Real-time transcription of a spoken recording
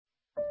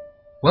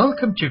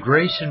Welcome to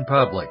Grace in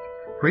Public,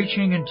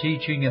 preaching and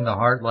teaching in the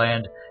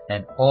heartland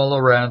and all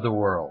around the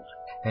world.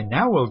 And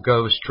now we'll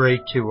go straight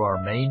to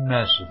our main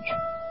message.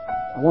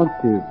 I want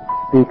to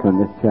speak on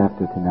this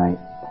chapter tonight,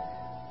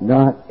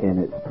 not in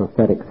its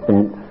prophetic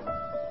sense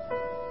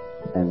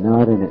and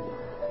not in its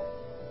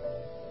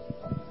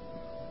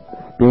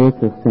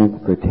spiritual sense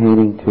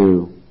pertaining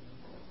to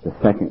the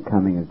second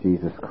coming of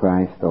Jesus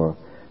Christ or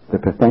the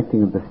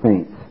perfecting of the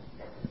saints,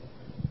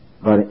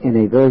 but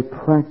in a very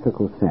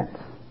practical sense.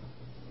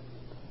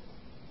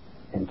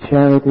 And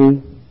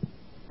charity,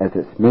 as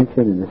it's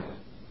mentioned in this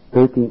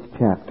 13th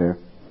chapter,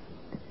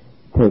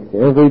 takes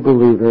every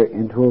believer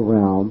into a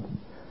realm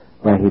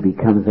where he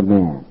becomes a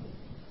man.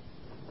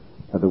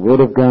 Now, the Word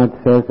of God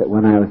says that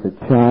when I was a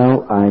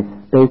child, I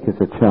spake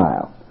as a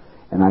child,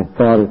 and I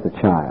thought as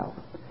a child.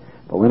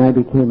 But when I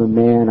became a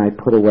man, I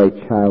put away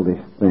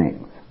childish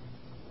things.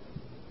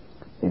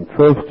 In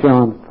 1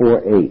 John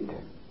 4:8,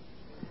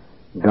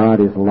 God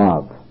is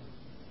love.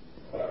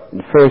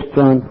 In 1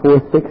 John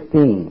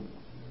 4:16,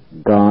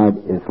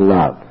 God is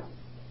love.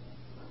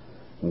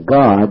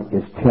 God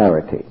is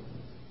charity.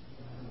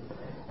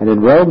 And in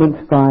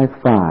Romans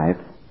 5:5,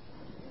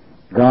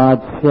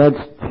 God sheds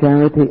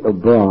charity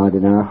abroad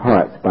in our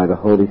hearts by the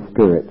Holy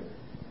Spirit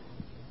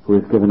who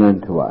is given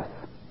unto us.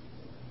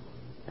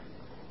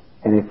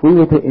 And if we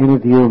were to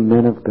interview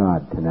men of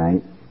God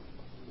tonight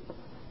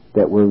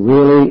that were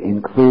really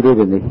included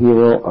in the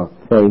hero of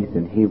faith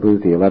in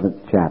Hebrews, the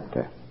 11th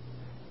chapter,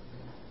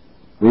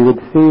 we would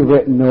see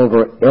written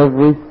over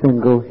every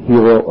single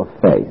hero of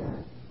faith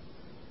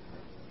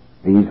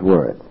these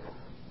words: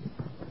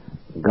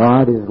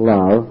 God is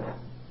love,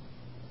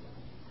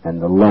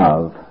 and the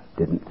love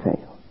didn't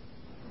fail.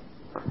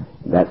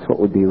 That's what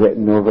would be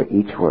written over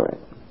each word.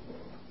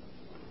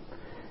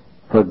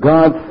 For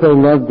God so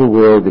loved the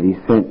world that he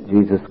sent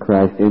Jesus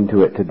Christ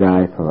into it to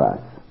die for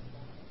us.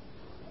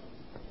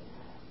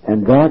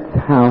 And that's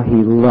how he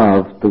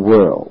loved the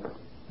world.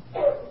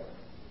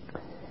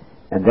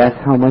 And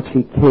that's how much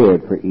he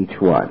cared for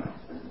each one.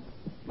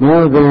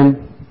 Now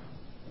then,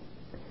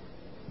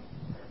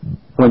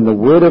 when the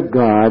Word of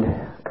God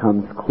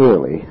comes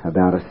clearly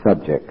about a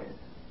subject,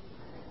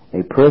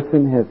 a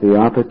person has the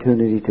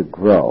opportunity to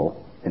grow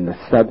in the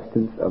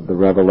substance of the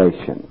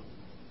revelation.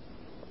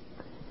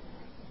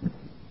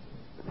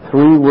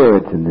 3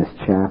 words in this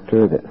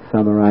chapter that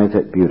summarize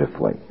it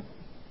beautifully.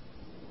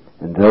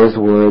 And those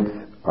words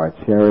are: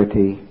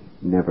 charity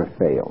never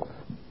fails.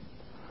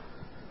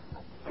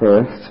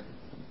 First,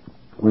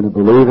 when a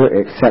believer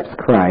accepts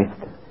Christ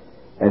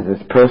as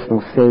his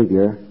personal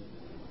Savior,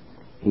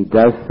 he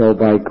does so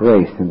by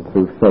grace and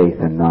through faith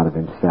and not of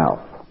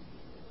himself.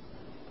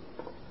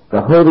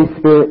 The Holy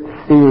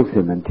Spirit seals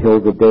him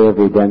until the day of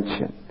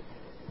redemption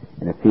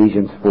in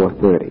Ephesians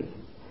 4:30.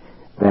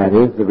 That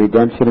is, the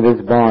redemption of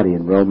his body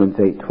in Romans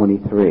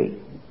 8:23.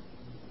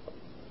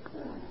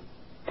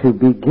 To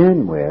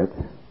begin with,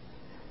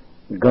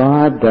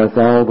 God does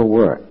all the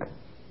work,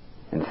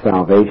 and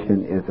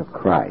salvation is of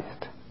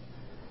Christ,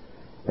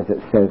 as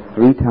it says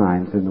 3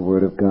 times in the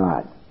Word of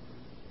God.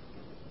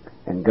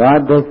 And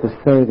God does the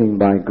saving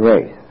by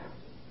grace.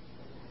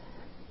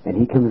 And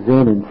he comes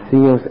in and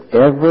seals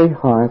every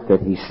heart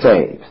that he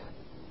saves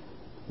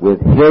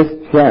with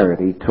his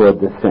charity toward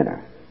the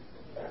sinner.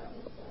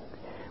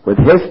 With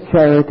his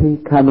charity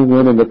coming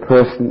in the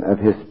person of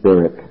his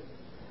Spirit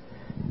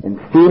and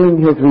sealing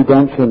his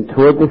redemption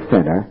toward the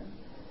sinner.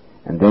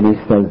 And then he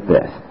says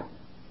this: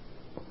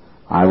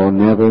 I will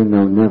never,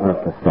 no, never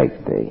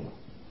forsake thee.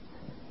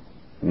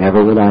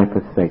 Never will I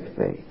forsake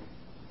thee.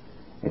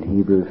 In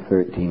Hebrews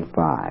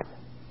 13:5.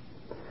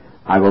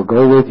 I will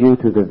go with you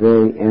to the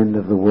very end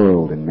of the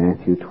world in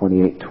Matthew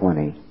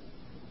 28:20.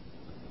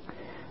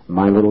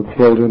 My little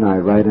children, I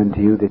write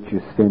unto you that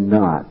you sin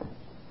not.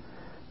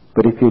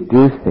 But if you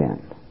do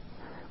sin,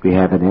 we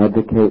have an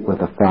advocate with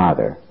the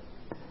Father,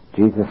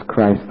 Jesus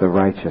Christ the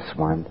righteous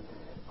one,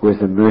 who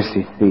is a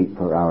mercy seat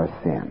for our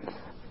sins.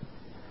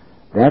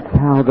 That's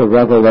how the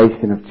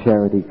revelation of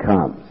charity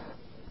comes.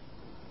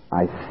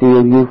 I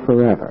seal you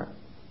forever.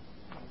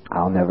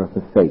 I'll never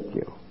forsake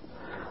you.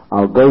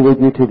 I'll go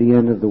with you to the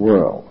end of the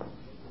world.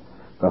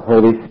 The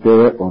Holy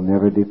Spirit will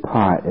never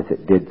depart as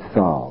it did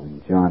Saul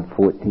in John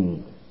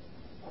 14.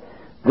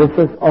 This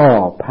is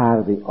all part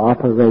of the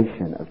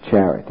operation of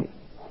charity.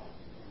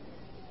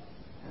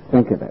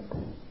 Think of it.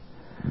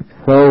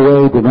 Throw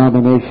away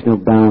denominational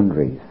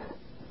boundaries.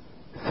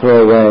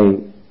 Throw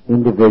away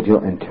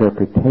individual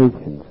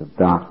interpretations of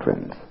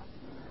doctrines.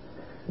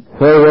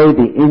 Throw away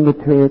the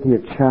immaturity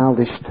of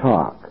childish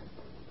talk,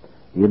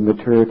 the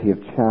immaturity of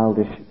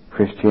childish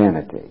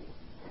Christianity.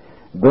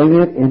 Bring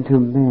it into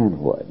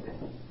manhood.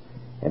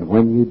 And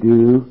when you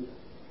do,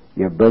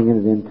 you're bringing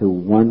it into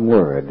one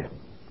word: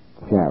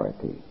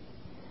 charity.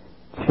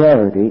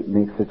 Charity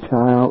makes a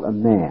child a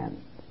man,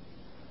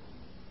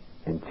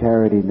 and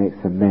charity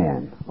makes a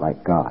man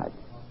like God.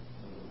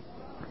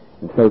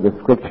 And so the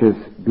Scriptures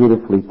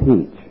beautifully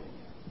teach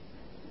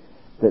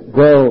that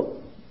though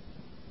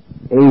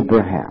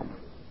Abraham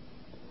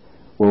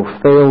will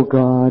fail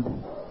God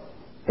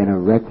in a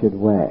wretched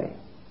way,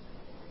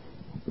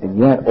 And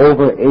yet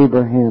over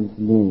Abraham's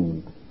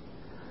name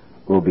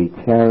will be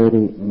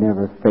charity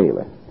never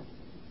faileth.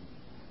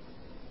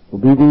 Will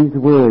be these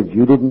words,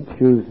 you didn't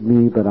choose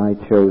me, but I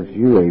chose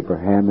you,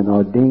 Abraham, and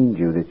ordained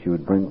you that you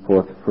would bring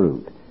forth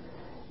fruit.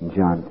 In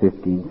John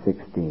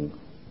 15:16.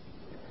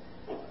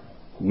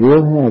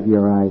 You'll have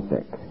your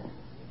Isaac.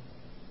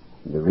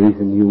 The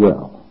reason you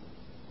will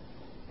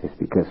is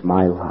because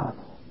my love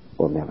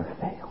will never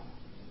fail.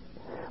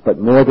 But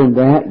more than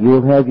that,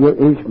 you'll have your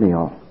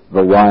Ishmael,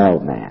 the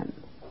wild man.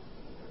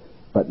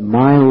 But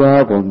my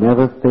love will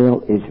never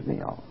fail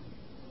Ishmael.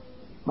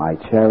 My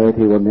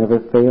charity will never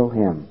fail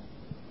him.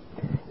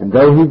 And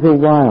though he's a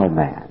wild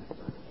man,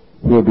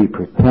 he'll be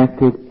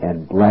protected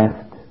and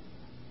blessed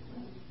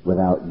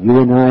without you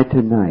and I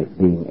tonight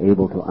being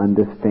able to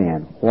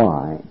understand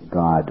why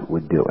God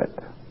would do it.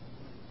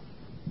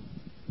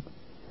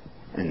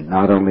 And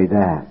not only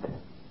that,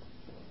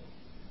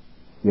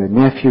 your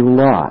nephew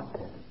Lot,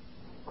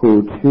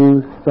 who will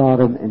choose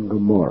Sodom and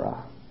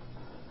Gomorrah,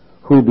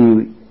 who'll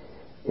be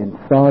in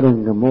Sodom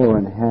and Gomorrah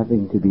and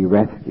having to be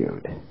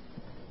rescued.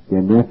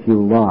 Your nephew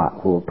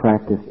Lot, who will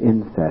practice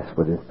incest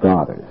with his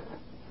daughters.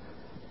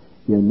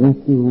 Your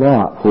nephew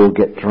Lot, who will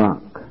get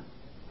drunk.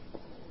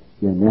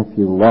 Your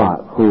nephew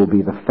Lot, who will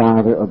be the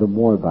father of the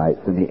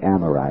Moabites and the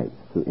Amorites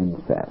through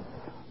incest.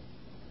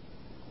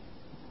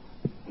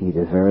 He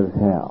deserves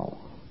hell.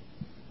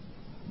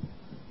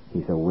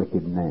 He's a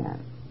wicked man.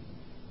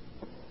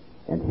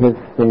 And his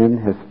sin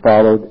has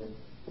followed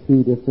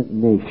 2 different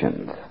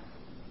nations.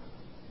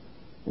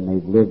 And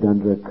they've lived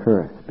under a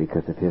curse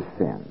because of his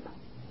sin.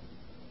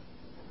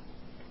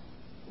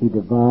 He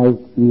devised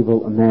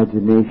evil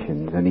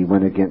imaginations and he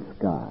went against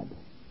God.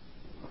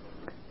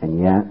 And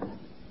yet,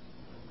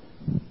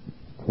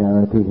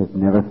 charity has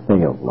never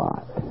failed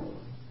Lot.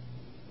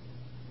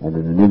 And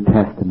in the New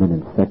Testament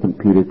in 2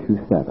 Peter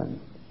 2:7,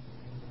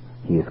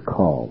 he is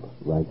called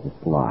righteous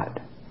Lot,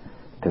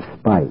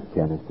 despite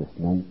Genesis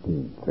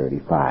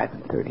 19:35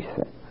 and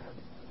 36.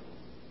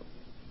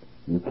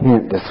 You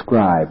can't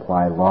describe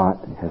why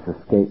Lot has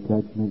escaped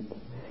judgment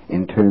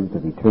in terms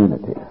of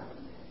eternity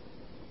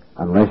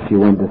unless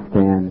you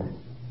understand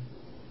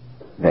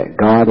that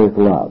God is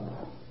love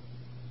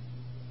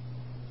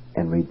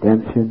and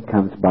redemption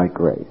comes by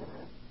grace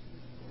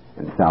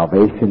and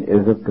salvation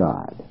is of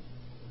God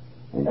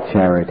and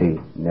charity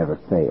never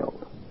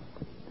failed.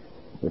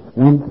 It's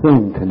one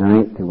thing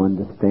tonight to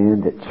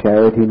understand that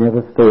charity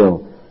never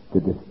failed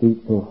the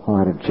deceitful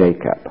heart of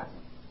Jacob,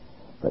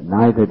 but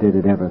neither did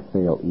it ever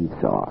fail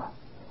Esau,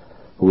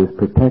 who was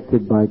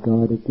protected by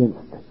God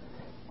against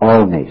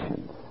all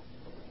nations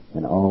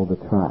and all the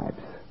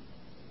tribes.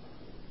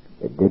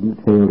 It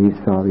didn't fail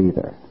Esau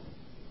either.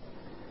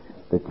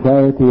 The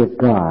charity of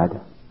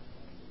God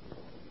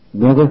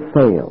never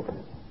failed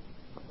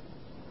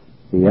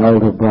the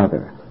elder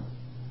brother,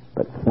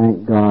 but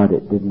thank God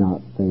it did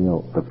not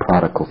fail the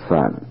prodigal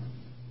son.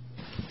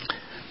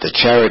 The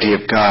charity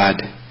of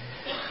God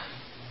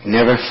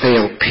never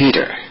failed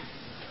Peter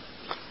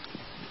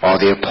or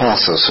the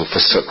apostles who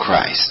forsook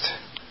Christ.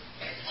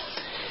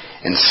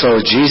 And so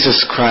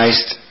Jesus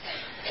Christ,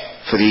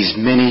 for these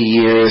many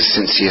years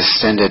since he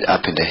ascended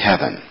up into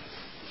heaven,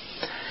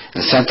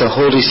 and sent the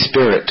Holy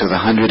Spirit to the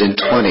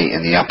 120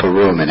 in the upper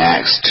room in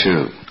Acts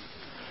 2,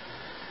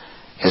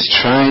 has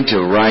tried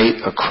to write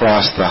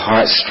across the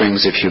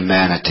heartstrings of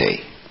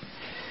humanity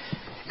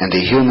and the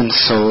human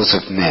souls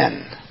of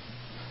men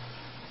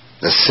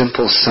the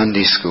simple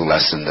Sunday school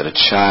lesson that a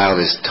child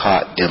is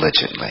taught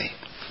diligently.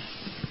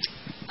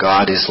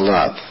 God is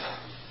love,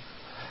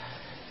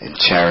 and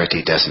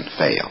charity doesn't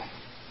fail.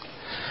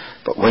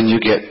 But when you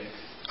get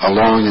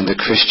along in the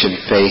Christian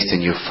faith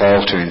and you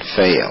falter and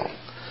fail,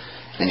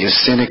 and you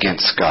sin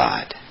against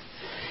God,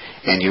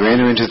 and you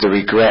enter into the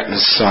regret and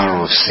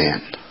sorrow of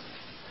sin,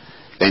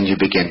 then you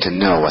begin to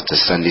know what the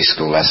Sunday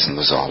school lesson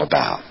was all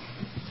about.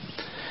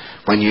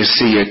 When you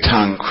see your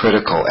tongue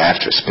critical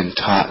after it's been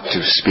taught to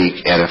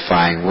speak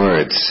edifying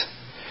words,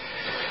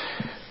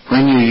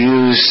 when you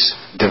use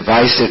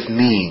divisive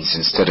means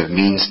instead of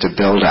means to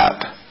build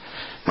up,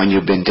 when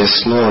you've been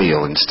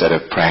disloyal instead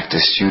of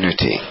practiced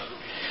unity,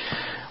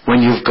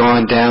 when you've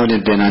gone down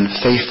and been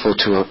unfaithful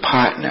to a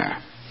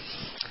partner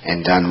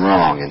and done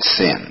wrong and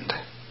sinned,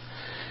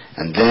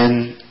 and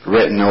then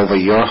written over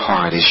your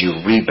heart as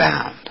you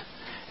rebound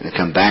and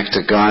come back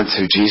to God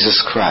through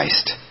Jesus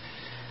Christ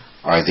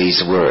are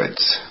these words: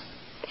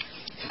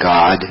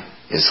 God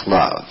is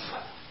love,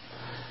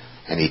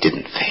 and he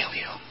didn't fail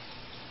you.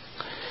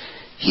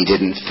 He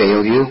didn't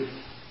fail you.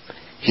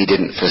 He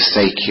didn't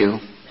forsake you.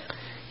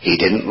 He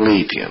didn't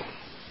leave you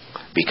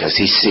because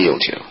he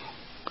sealed you.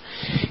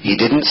 He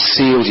didn't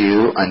seal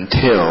you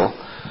until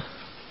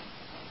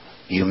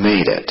you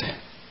made it.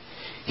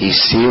 He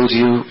sealed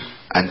you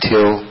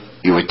until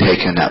you were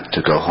taken up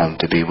to go home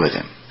to be with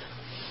him.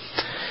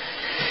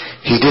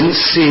 He didn't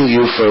seal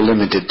you for a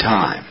limited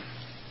time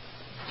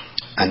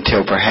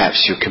until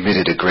perhaps you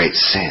committed a great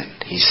sin.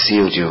 He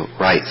sealed you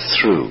right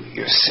through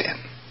your sin.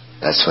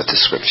 That's what the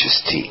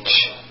scriptures teach.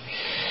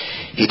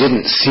 He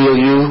didn't seal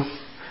you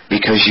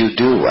because you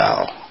do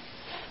well,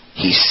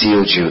 He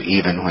sealed you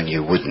even when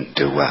you wouldn't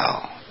do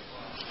well.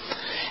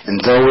 And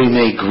though we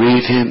may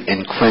grieve Him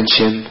and quench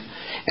Him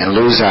and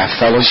lose our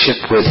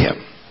fellowship with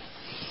Him,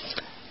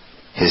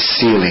 His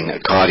sealing,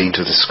 according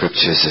to the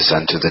Scriptures, is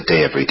unto the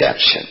day of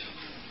redemption.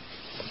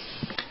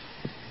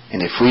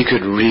 And if we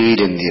could read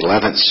in the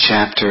 11th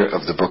chapter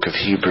of the book of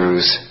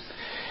Hebrews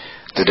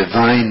the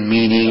divine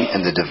meaning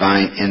and the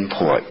divine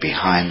import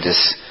behind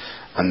this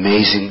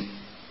amazing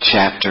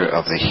chapter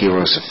of the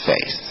heroes of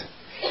faith.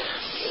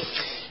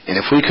 And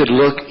if we could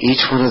look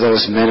each one of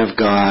those men of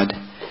God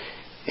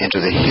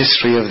into the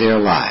history of their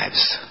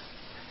lives,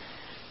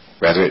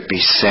 whether it be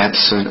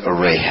Samson or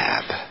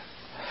Rahab,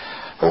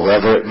 or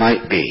whoever it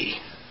might be,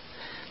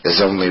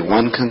 there's only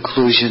one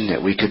conclusion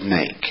that we could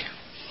make,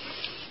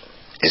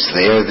 is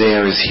they are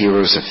there as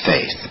heroes of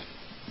faith,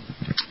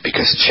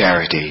 because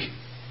charity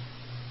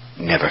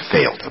never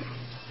failed them.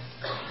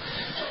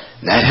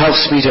 And that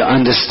helps me to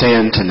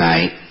understand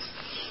tonight,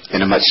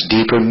 in a much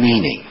deeper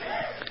meaning,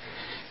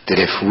 that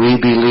if we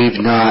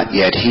believe not,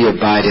 yet He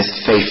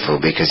abideth faithful,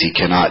 because He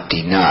cannot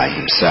deny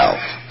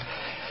Himself.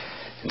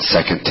 In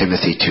 2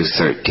 Timothy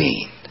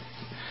 2:13.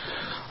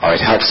 Or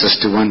it helps us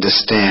to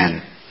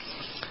understand,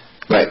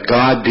 let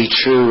God be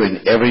true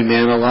and every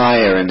man a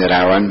liar, and that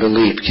our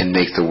unbelief can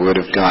make the word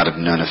of God of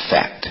none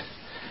effect.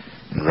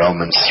 In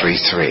Romans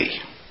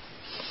 3:3.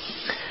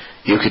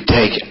 You could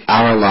take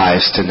our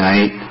lives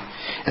tonight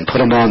and put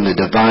them on the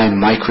divine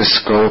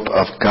microscope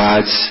of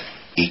God's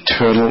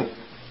eternal,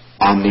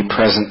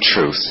 omnipresent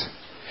truth,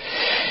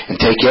 and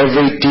take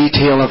every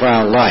detail of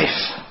our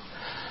life,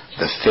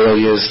 the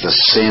failures, the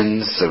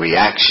sins, the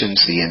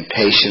reactions, the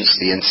impatience,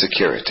 the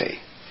insecurity.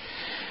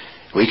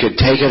 We could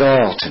take it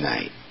all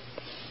tonight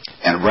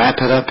and wrap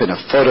it up in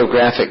a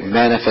photographic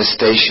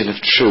manifestation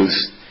of truth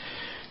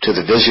to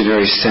the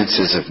visionary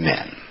senses of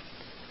men.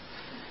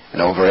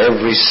 And over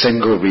every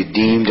single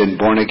redeemed and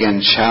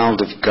born-again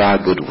child of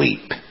God would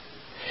weep,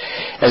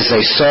 as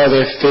they saw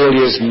their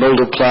failures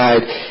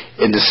multiplied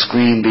in the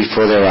screen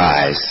before their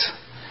eyes.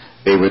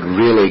 They would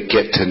really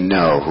get to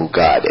know who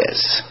God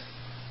is.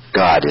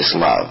 God is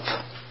love.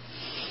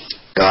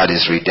 God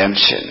is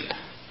redemption.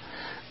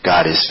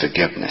 God is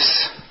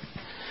forgiveness.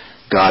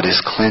 God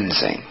is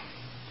cleansing.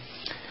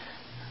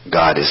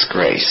 God is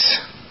grace.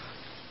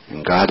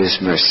 And God is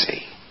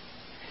mercy.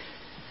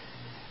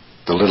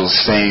 The little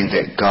saying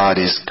that God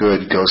is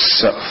good goes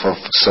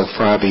so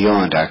far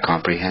beyond our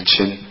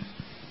comprehension.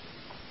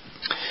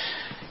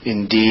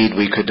 Indeed,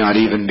 we could not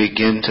even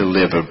begin to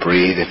live or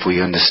breathe if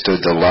we understood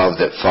the love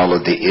that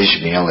followed the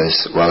Ishmael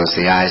as well as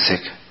the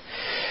Isaac,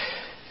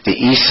 the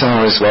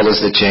Esau as well as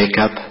the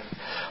Jacob,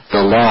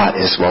 the Lot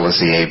as well as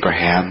the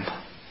Abraham,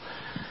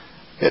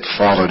 that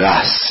followed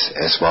us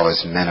as well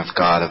as men of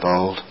God of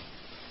old.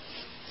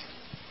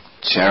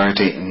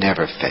 Charity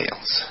never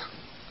fails.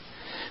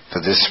 For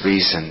this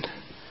reason,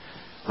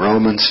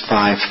 Romans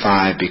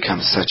 5:5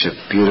 becomes such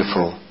a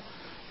beautiful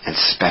and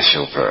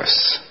special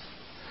verse.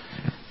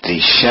 He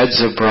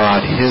sheds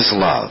abroad His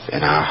love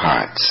in our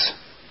hearts.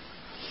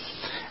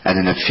 And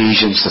in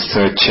Ephesians, the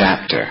 3rd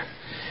chapter,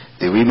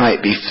 that we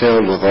might be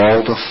filled with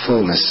all the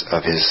fullness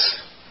of His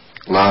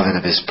love and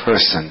of His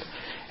person,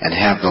 and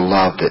have the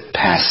love that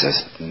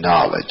passeth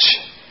knowledge.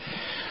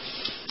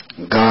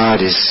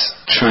 God is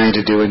trying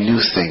to do a new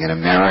thing in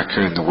America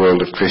and the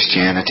world of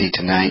Christianity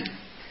tonight.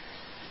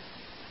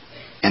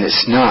 And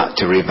it's not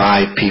to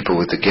revive people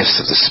with the gifts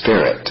of the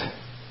Spirit,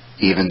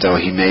 even though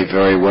He may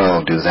very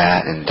well do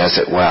that and does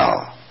it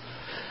well.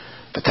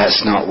 But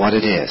that's not what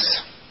it is.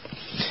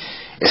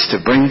 It's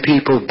to bring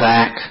people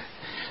back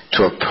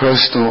to a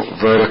personal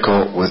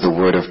vertical with the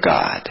Word of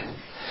God,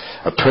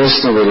 a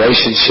personal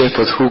relationship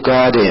with who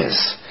God is,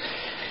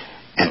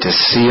 and to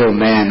seal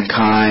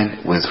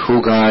mankind with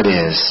who God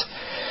is,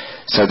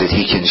 so that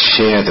He can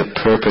share the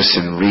purpose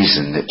and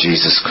reason that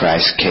Jesus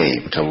Christ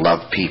came to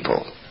love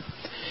people.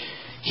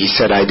 He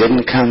said, I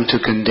didn't come to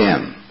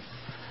condemn.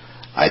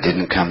 I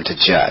didn't come to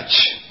judge.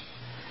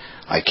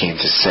 I came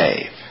to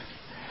save.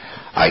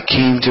 I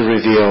came to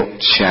reveal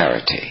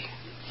charity.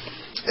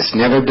 It's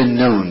never been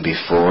known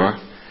before.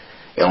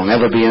 It'll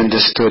never be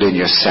understood in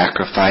your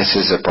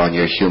sacrifices upon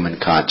your human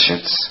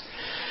conscience.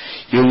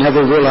 You'll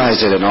never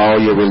realize it in all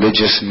your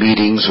religious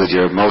meetings with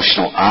your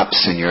emotional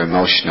ups and your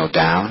emotional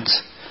downs.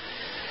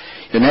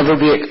 You'll never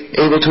be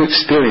able to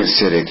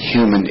experience it in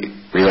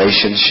human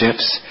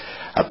relationships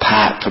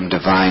apart from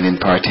divine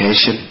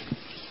impartation.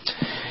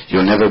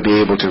 You'll never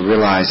be able to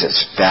realize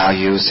its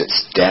values,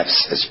 its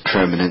depths, its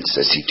permanence,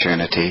 its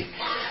eternity,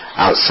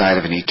 outside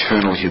of an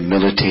eternal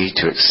humility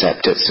to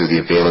accept it through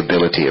the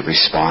availability of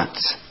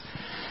response.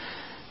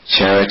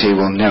 Charity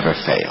will never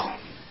fail.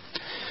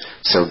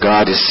 So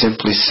God is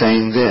simply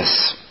saying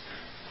this: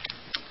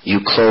 you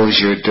close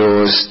your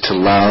doors to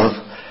love,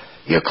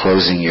 you're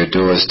closing your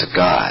doors to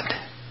God.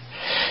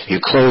 You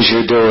close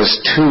your doors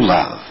to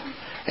love,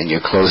 and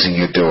you're closing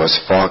your doors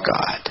for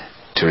God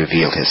to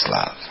reveal His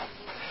love.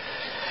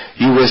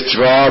 You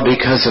withdraw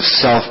because of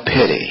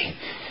self-pity,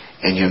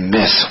 and you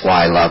miss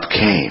why love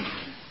came.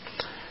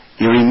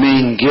 You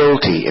remain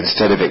guilty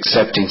instead of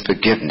accepting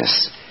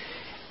forgiveness,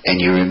 and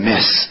you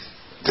remiss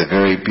the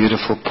very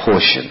beautiful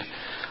portion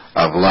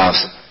of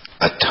love's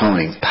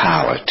atoning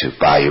power to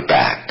buy you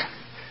back.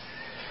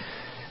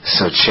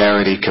 So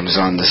charity comes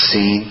on the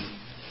scene,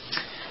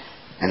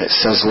 and it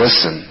says,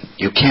 listen,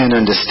 you can't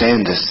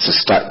understand this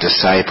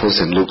disciples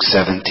in Luke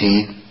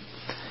 17.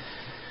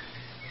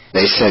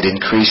 They said,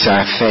 increase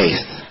our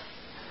faith.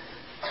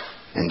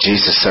 And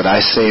Jesus said, I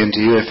say unto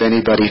you, if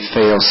anybody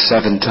fails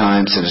 7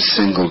 times in a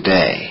single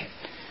day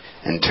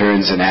and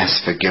turns and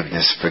asks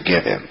forgiveness,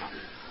 forgive him.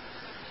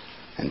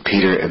 And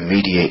Peter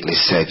immediately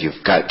said,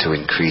 you've got to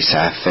increase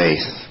our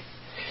faith.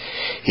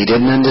 He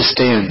didn't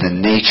understand the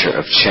nature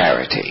of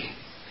charity,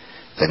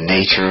 the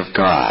nature of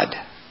God,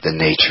 the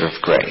nature of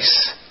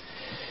grace.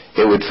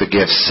 It would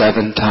forgive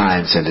 7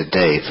 times in a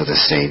day for the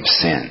same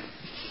sin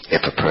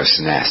if a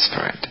person asked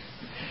for it.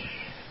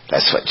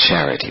 That's what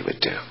charity would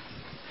do.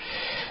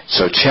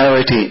 So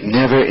charity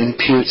never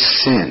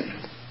imputes sin.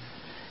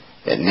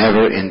 It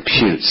never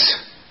imputes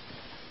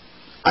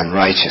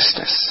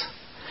unrighteousness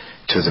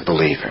to the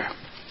believer.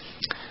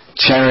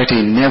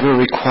 Charity never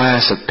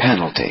requires a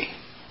penalty,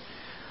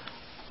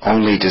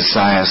 only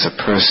desires a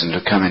person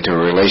to come into a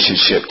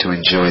relationship to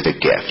enjoy the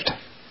gift.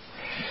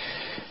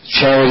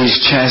 Charity's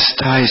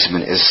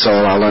chastisement is so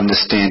I'll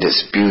understand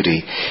its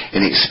beauty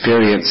and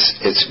experience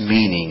its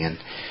meaning and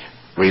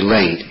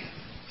relate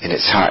in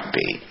its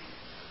heartbeat.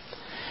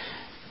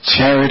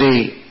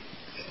 Charity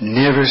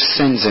never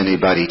sends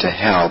anybody to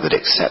hell that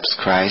accepts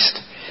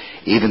Christ,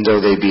 even though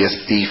they be a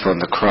thief on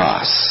the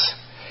cross,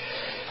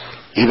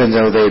 even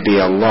though they be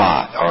a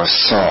Lot or a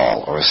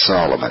Saul or a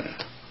Solomon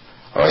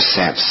or a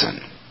Samson,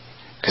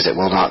 because it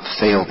will not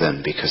fail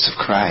them because of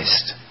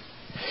Christ.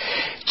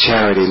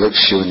 Charity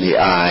looks you in the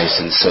eyes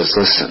and says,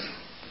 listen,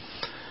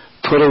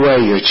 put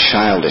away your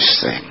childish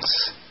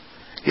things,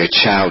 your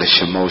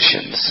childish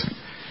emotions,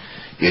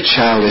 your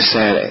childish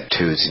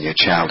attitudes and your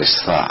childish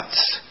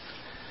thoughts.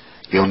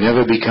 You'll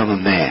never become a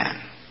man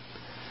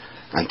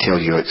until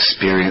you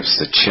experience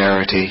the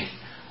charity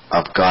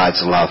of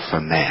God's love for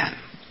man.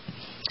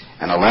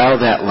 And allow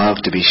that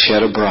love to be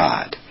shed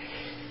abroad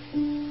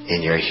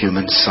in your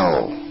human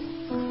soul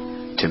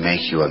to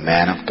make you a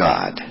man of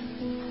God,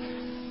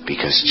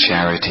 because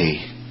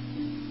charity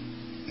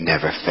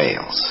never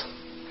fails.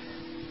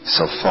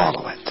 So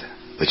follow it.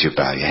 Would you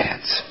bow your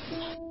heads?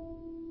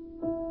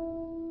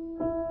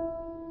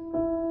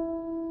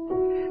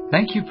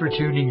 Thank you for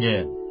tuning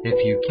in.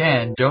 If you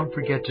can, don't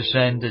forget to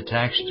send a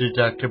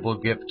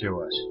tax-deductible gift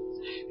to us.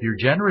 Your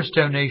generous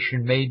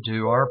donation made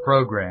to our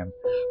program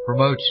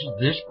promotes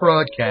this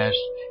broadcast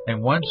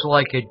and ones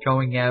like it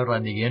going out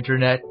on the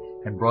Internet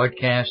and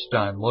broadcast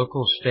on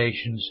local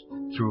stations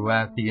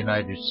throughout the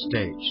United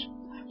States.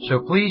 So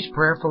please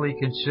prayerfully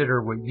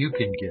consider what you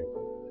can give.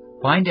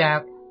 Find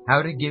out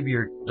how to give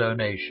your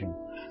donation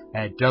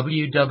at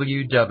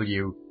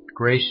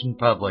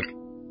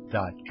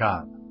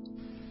www.graceandpublic.com.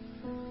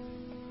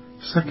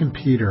 2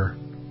 Peter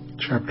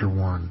chapter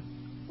 1,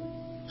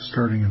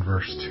 starting in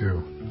verse 2.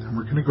 And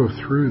we're going to go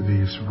through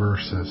these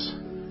verses.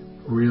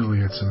 Really,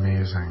 it's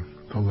amazing,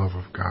 the love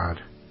of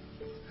God.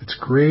 It's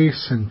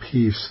grace and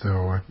peace,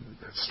 though. It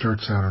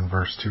starts out in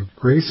verse 2.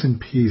 Grace and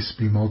peace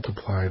be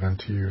multiplied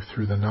unto you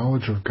through the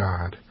knowledge of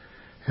God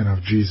and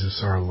of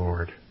Jesus our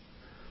Lord,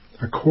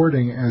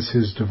 according as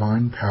his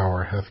divine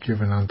power hath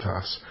given unto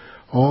us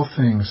all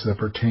things that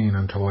pertain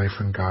unto life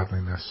and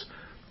godliness,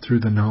 through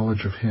the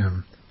knowledge of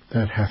him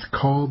that hath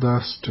called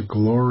us to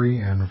glory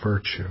and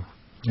virtue.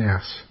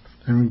 Yes,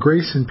 and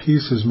grace and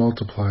peace is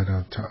multiplied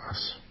unto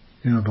us.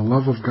 You know, the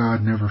love of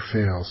God never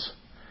fails.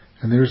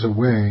 And there's a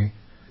way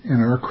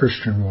in our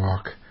Christian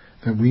walk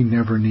that we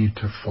never need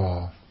to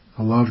fall.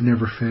 The love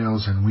never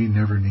fails and we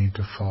never need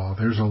to fall.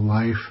 There's a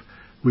life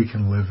we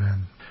can live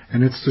in.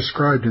 And it's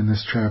described in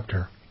this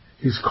chapter.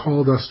 He's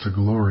called us to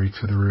glory,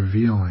 to the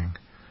revealing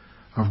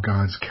of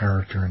God's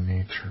character and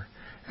nature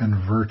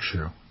and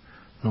virtue,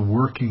 the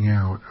working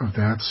out of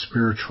that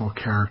spiritual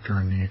character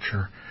and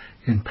nature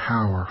in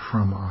power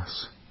from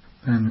us.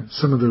 And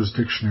some of those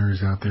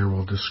dictionaries out there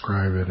will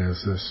describe it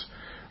as this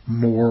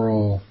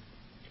moral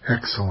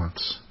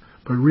excellence.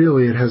 But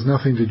really it has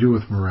nothing to do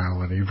with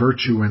morality.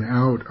 Virtue went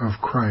out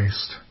of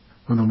Christ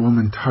when the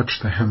woman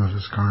touched the hem of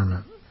his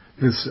garment.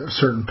 It's a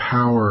certain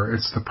power.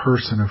 It's the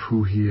person of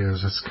who he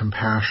is. It's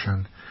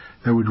compassion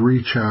that would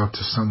reach out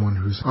to someone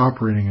who's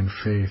operating in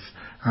faith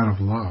out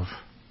of love.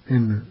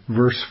 In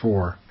verse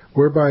 4,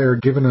 whereby are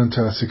given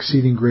unto us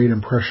exceeding great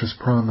and precious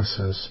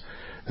promises,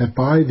 that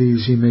by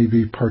these ye may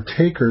be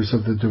partakers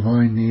of the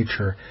divine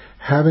nature,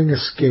 having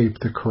escaped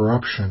the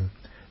corruption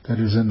that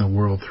is in the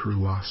world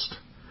through lust.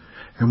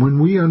 And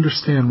when we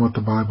understand what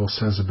the Bible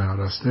says about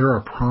us, there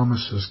are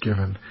promises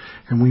given,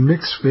 and we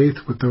mix faith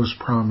with those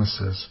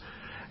promises,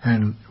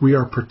 and we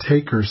are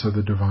partakers of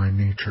the divine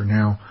nature.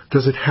 Now,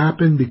 does it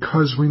happen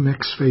because we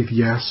mix faith?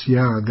 Yes,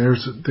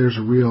 there's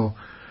a real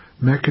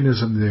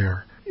mechanism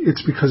there.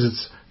 It's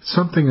because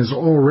something has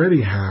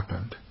already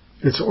happened.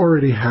 It's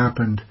already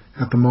happened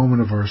at the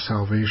moment of our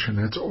salvation.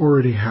 It's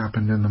already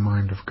happened in the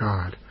mind of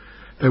God,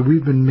 that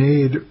we've been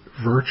made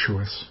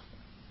virtuous.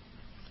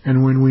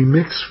 And when we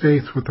mix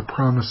faith with the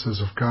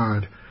promises of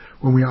God,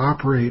 when we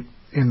operate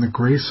in the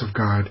grace of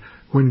God,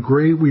 when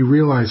we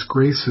realize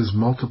grace is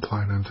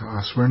multiplied unto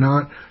us, we're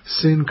not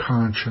sin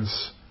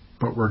conscious,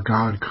 but we're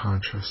God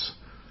conscious.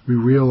 We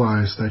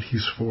realize that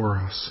He's for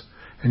us,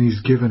 and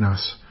He's given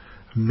us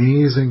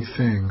amazing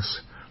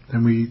things,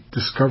 and we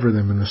discover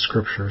them in the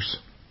Scriptures.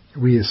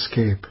 We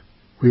escape.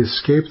 We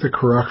escape the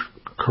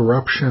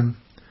corruption.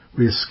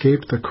 We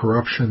escape the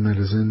corruption that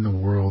is in the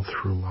world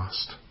through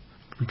lust,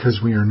 because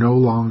we are no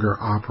longer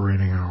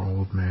operating in our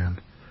old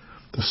man.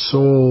 The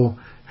soul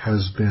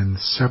has been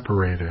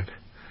separated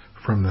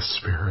from the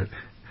Spirit,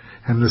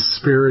 and the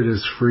Spirit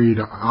is free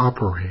to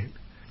operate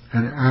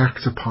and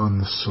act upon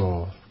the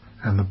soul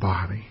and the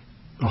body.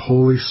 The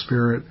Holy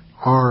Spirit,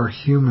 our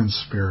human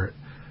spirit,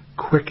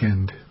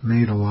 quickened,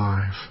 made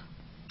alive,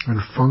 and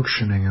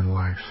functioning in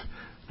life,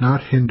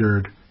 not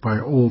hindered by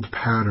old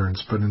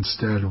patterns, but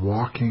instead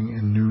walking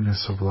in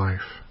newness of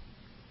life.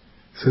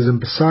 It says, and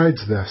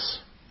besides this,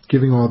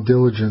 giving all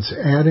diligence,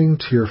 adding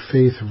to your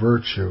faith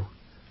virtue,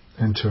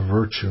 and to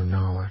virtue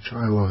knowledge.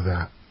 I love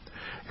that.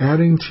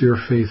 Adding to your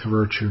faith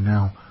virtue.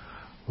 Now,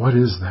 what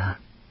is that?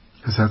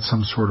 Is that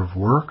some sort of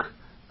work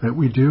that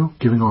we do?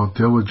 Giving all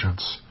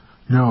diligence.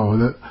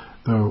 No,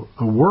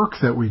 the work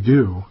that we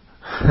do,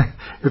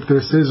 if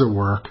this is a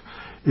work,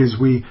 is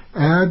we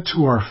add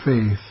to our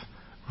faith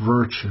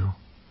virtue.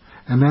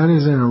 And that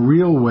is in a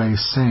real way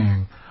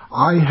saying,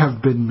 I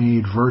have been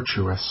made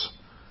virtuous.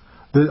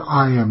 That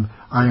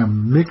I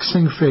am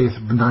mixing faith,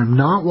 but I'm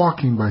not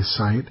walking by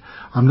sight.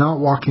 I'm not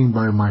walking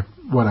by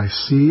what I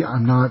see.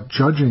 I'm not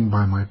judging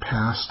by my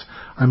past.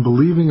 I'm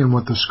believing in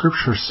what the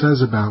Scripture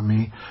says about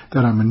me,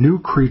 that I'm a new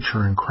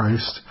creature in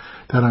Christ,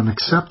 that I'm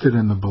accepted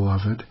in the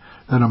Beloved,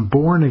 that I'm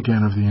born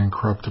again of the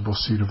incorruptible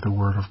seed of the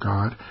Word of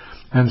God.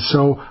 And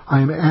so I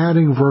am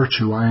adding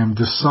virtue. I am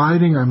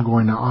deciding I'm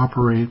going to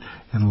operate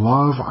in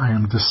love. I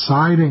am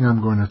deciding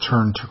I'm going to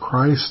turn to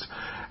Christ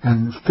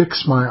and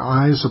fix my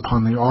eyes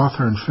upon the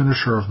author and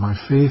finisher of my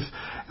faith.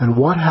 And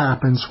what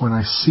happens when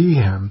I see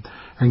Him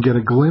and get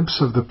a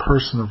glimpse of the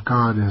person of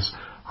God is,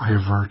 I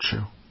have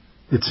virtue.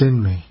 It's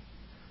in me.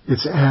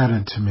 It's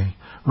added to me.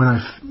 When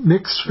I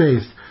mix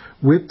faith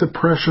with the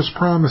precious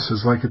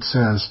promises, like it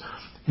says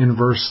in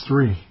verse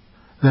 3,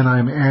 then I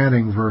am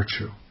adding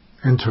virtue,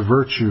 and to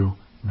virtue,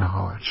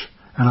 knowledge.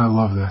 And I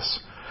love this.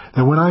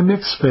 That when I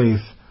mix faith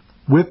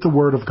with the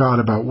Word of God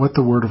about what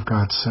the Word of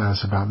God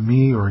says about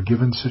me or a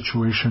given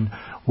situation,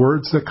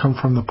 words that come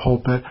from the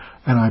pulpit,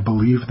 and I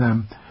believe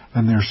them,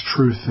 and there's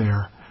truth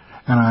there,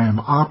 and I am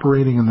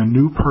operating in the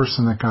new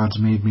person that God's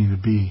made me to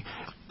be,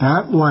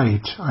 that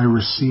light I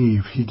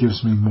receive, He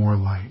gives me more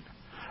light.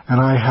 And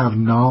I have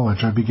knowledge.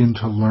 I begin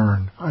to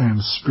learn. I am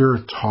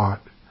Spirit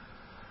taught.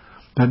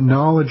 That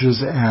knowledge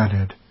is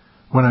added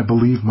when I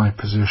believe my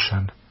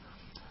position.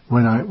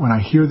 When I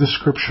hear the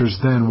Scriptures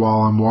then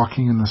while I'm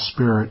walking in the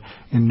Spirit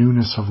in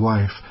newness of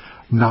life,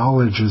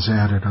 knowledge is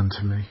added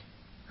unto me,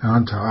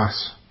 unto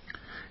us.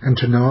 And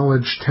to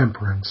knowledge,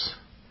 temperance.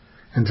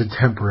 And to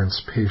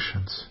temperance,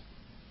 patience.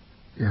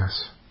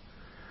 Yes.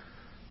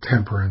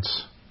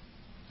 Temperance.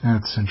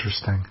 That's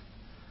interesting.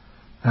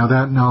 Now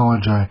that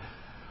knowledge, I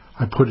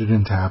put it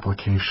into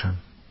application.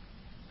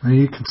 Now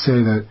you could say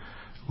that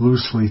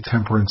loosely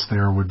temperance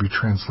there would be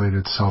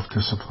translated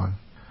self-discipline.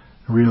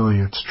 Really,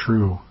 it's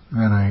true.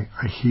 Then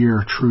I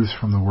hear truth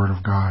from the Word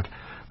of God.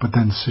 But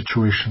then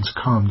situations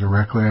come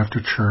directly after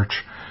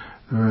church,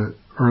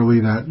 early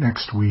that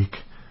next week.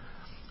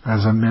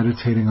 As I'm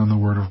meditating on the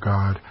Word of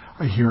God,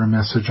 I hear a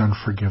message on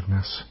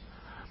forgiveness.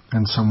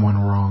 And someone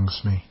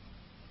wrongs me.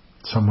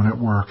 Someone at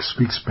work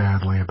speaks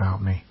badly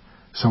about me.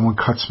 Someone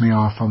cuts me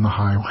off on the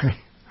highway.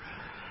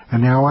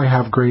 And now I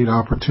have great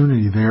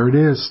opportunity. There it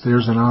is.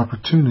 There's an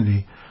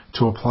opportunity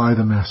to apply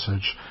the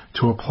message,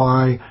 to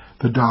apply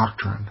the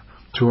doctrine,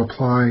 to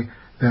apply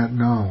that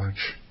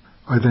knowledge.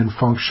 I then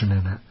function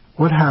in it.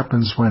 What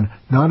happens when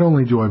not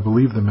only do I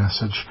believe the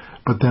message,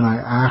 but then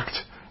I act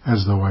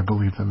as though I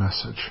believe the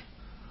message?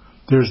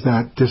 There's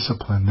that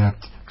discipline, that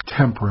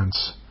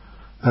temperance,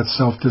 that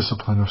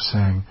self-discipline of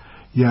saying,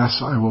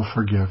 yes, I will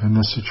forgive in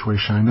this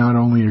situation. I not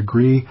only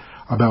agree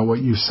about what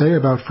you say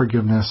about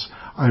forgiveness,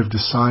 I've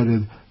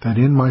decided that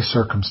in my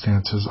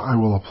circumstances I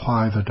will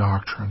apply the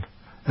doctrine.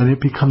 And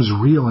it becomes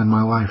real in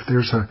my life.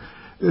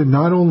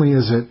 Not only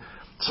is it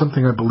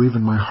something I believe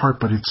in my heart,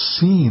 but it's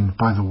seen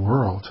by the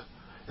world.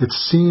 It's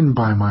seen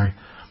by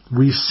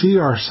we see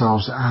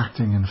ourselves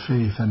acting in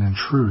faith and in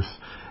truth.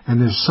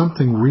 And there's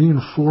something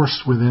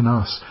reinforced within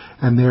us.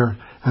 And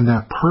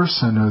that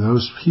person or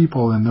those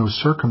people in those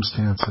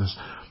circumstances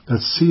that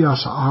see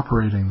us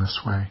operating this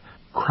way,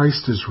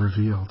 Christ is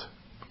revealed.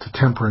 To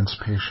temperance,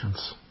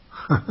 patience.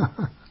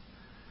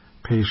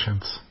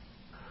 Patience.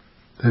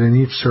 That in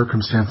each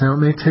circumstance, now it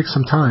may take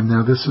some time.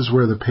 Now this is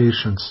where the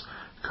patience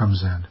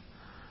comes in.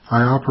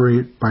 I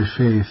operate by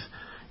faith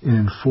in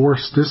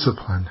enforced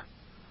discipline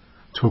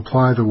to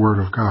apply the Word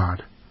of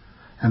God.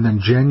 And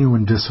then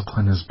genuine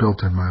discipline is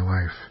built in my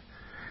life.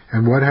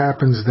 And what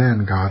happens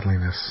then?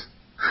 Godliness.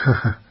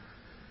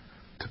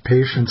 To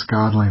patience,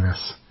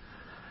 godliness.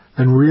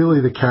 then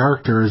really the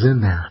character is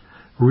in there.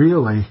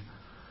 Really,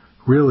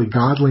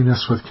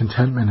 godliness with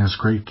contentment is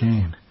great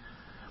gain.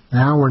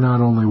 Now we're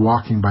not only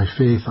walking by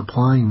faith,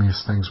 applying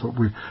these things, but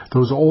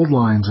those old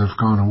lines have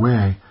gone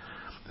away.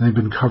 They've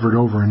been covered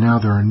over, and now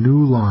there are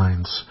new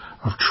lines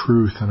of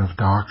truth and of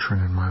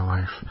doctrine in my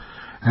life.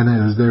 And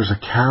there's a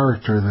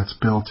character that's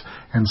built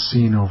and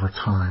seen over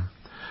time.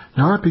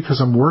 Not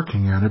because I'm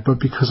working at it, but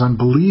because I'm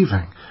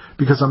believing.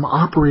 Because I'm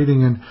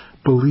operating in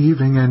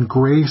believing, and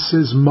grace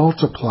is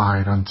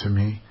multiplied unto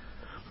me.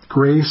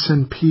 Grace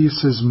and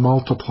peace is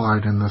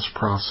multiplied in this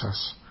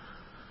process.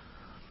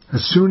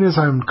 As soon as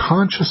I'm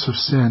conscious of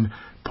sin,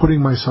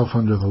 putting myself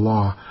under the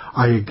law,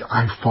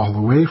 I fall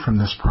away from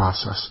this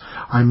process.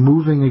 I'm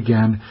moving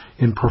again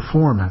in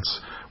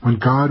performance, when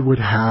God would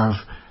have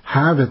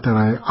it that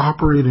I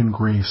operate in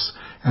grace,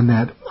 and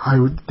that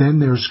then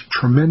there's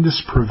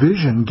tremendous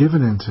provision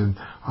given into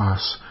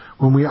us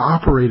when we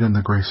operate in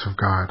the grace of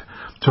God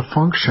to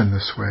function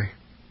this way.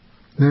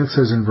 Then it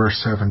says in verse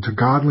 7, to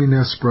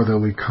godliness,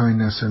 brotherly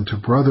kindness, and to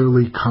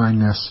brotherly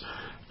kindness,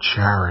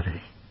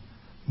 charity.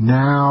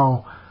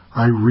 Now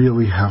I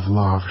really have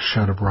love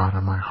shed abroad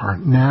in my heart.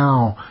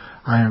 Now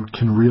I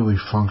can really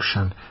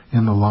function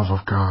in the love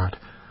of God.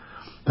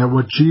 That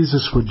what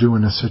Jesus would do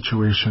in a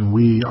situation,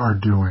 we are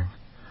doing,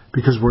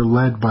 because we're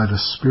led by the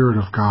Spirit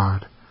of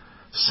God,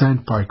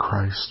 sent by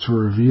Christ to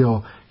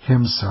reveal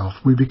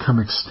Himself. We become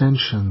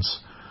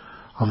extensions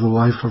of the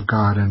life of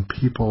God, and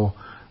people,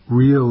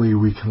 really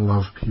we can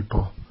love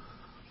people.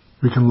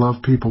 We can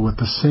love people with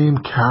the same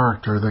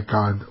character that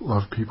God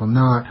loved people,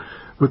 not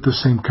with the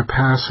same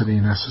capacity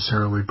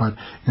necessarily, but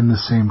in the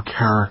same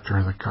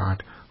character that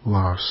God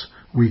loves,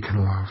 we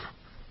can love.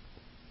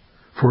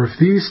 For if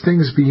these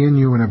things be in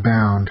you and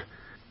abound,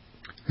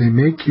 they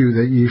make you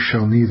that ye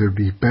shall neither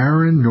be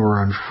barren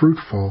nor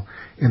unfruitful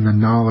in the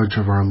knowledge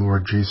of our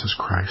Lord Jesus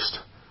Christ.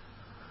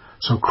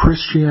 So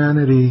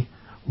Christianity,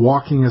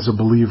 walking as a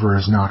believer,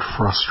 is not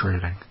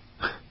frustrating.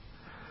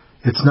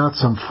 It's not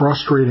some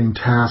frustrating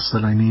task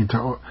that I need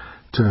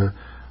to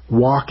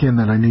walk in,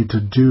 that I need to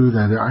do,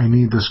 that I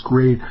need this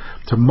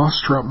to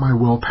muster up my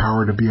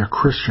willpower to be a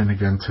Christian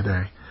again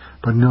today.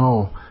 But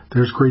no,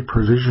 there's great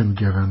provision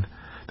given,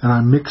 that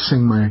I'm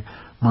mixing my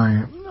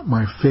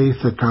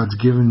faith that God's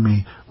given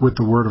me with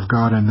the Word of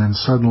God, and then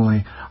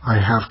suddenly I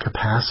have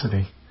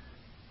capacity.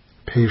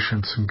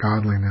 Patience and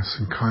godliness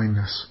and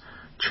kindness,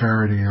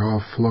 charity, all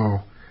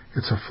flow.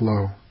 It's a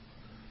flow.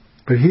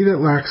 But he that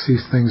lacks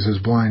these things is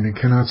blind, and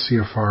cannot see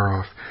afar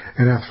off,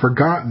 and hath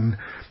forgotten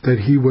that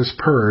he was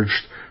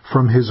purged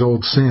from his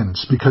old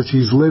sins, because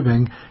he's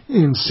living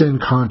in sin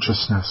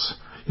consciousness.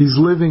 He's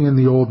living in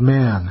the old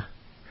man.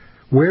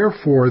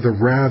 Wherefore the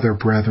rather,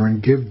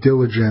 brethren, give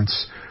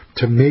diligence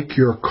to make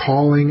your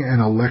calling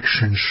and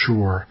election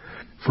sure.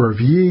 For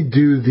if ye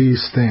do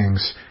these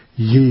things,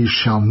 ye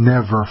shall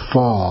never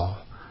fall.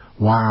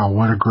 Wow,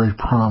 what a great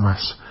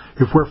promise.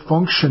 If we're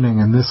functioning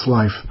in this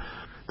life,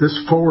 this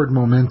forward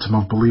momentum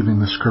of believing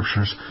the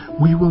Scriptures,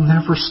 we will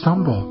never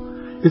stumble.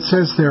 It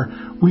says there,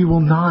 we will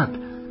not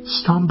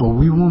stumble.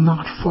 We will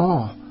not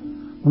fall.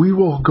 We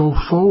will go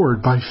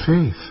forward by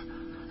faith.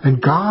 And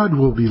God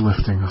will be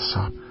lifting us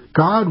up.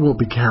 God will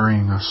be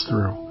carrying us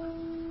through.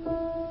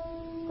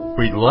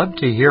 We'd love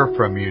to hear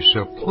from you,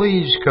 so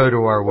please go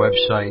to our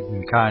website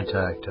and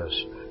contact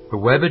us. The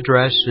web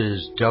address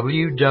is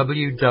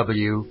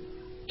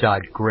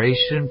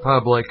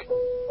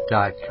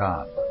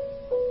www.graceinpublic.com.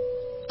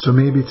 So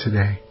maybe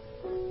today,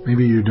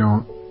 maybe you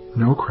don't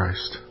know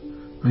Christ.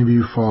 Maybe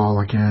you fall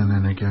again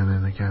and again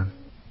and again.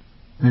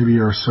 Maybe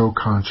you are so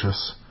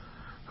conscious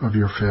of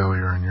your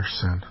failure and your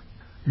sin.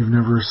 You've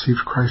never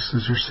received Christ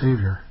as your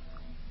Savior.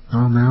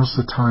 Well, now's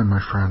the time,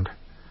 my friend.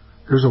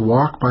 There's a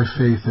walk by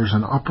faith. There's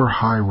an upper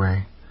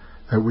highway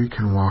that we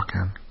can walk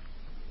in,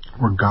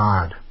 where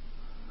God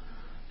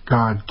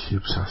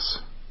keeps us.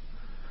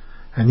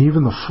 And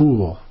even the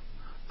fool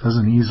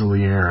doesn't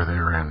easily err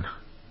therein.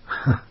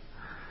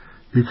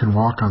 You can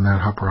walk on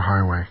that upper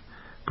highway,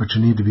 but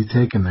you need to be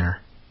taken there.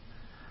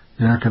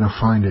 You're not going to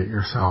find it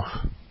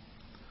yourself.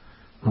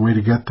 The way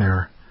to get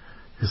there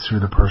is through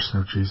the person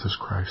of Jesus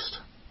Christ.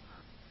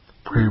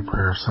 Pray a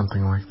prayer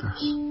something like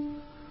this.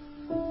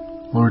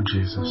 Lord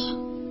Jesus,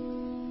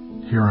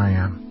 here I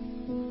am.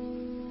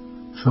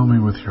 Fill me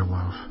with your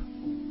love.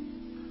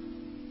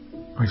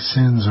 My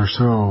sins are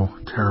so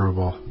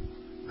terrible,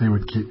 they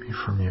would keep me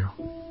from you.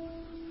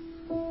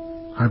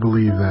 I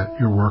believe that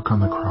your work on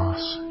the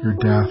cross, your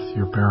death,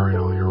 your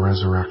burial, your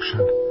resurrection,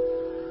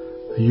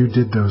 that you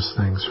did those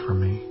things for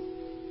me,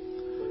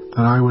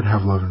 that I would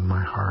have love in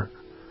my heart,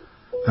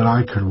 that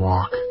I could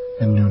walk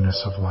in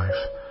newness of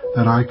life,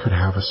 that I could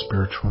have a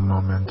spiritual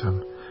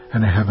momentum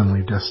and a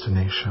heavenly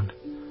destination.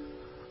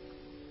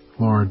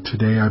 Lord,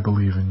 today I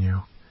believe in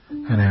you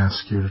and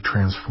ask you to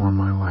transform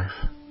my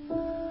life.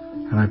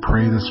 And I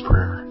pray this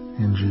prayer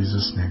in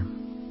Jesus' name.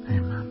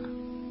 Amen.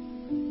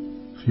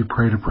 If you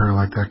prayed a prayer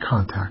like that,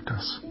 contact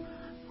us.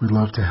 We'd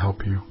love to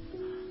help you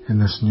in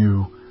this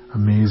new,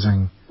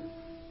 amazing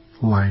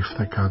life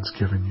that God's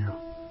given you.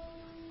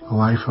 A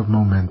life of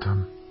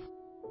momentum,